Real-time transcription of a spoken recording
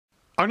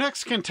Our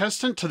next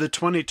contestant to the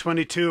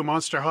 2022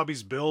 Monster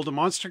Hobbies Build a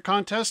Monster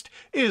contest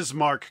is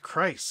Mark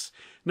Kreiss.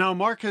 Now,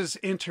 Mark has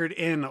entered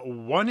in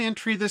one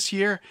entry this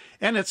year,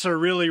 and it's a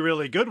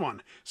really good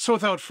one. So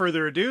without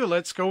further ado,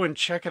 let's go and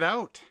check it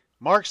out.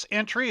 Mark's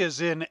entry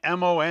is in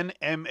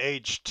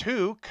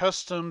MONMH2,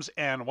 Customs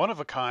and One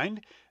of a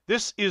Kind.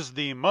 This is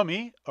the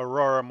Mummy,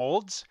 Aurora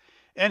Molds,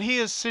 and he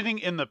is sitting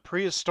in the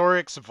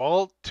Prehistorics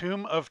Vault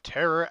Tomb of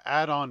Terror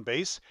add-on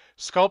base,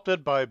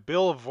 sculpted by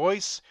Bill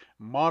Voice,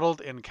 modeled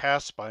and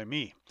cast by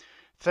me.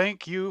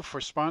 Thank you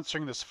for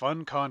sponsoring this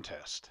fun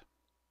contest.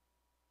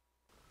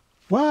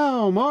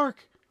 Wow,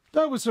 Mark,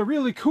 that was a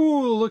really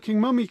cool looking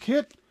mummy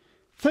kit.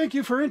 Thank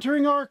you for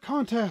entering our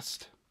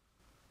contest.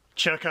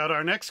 Check out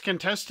our next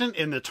contestant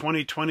in the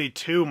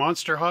 2022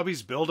 Monster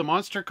Hobbies Build a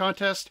Monster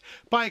contest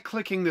by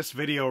clicking this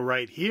video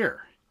right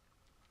here.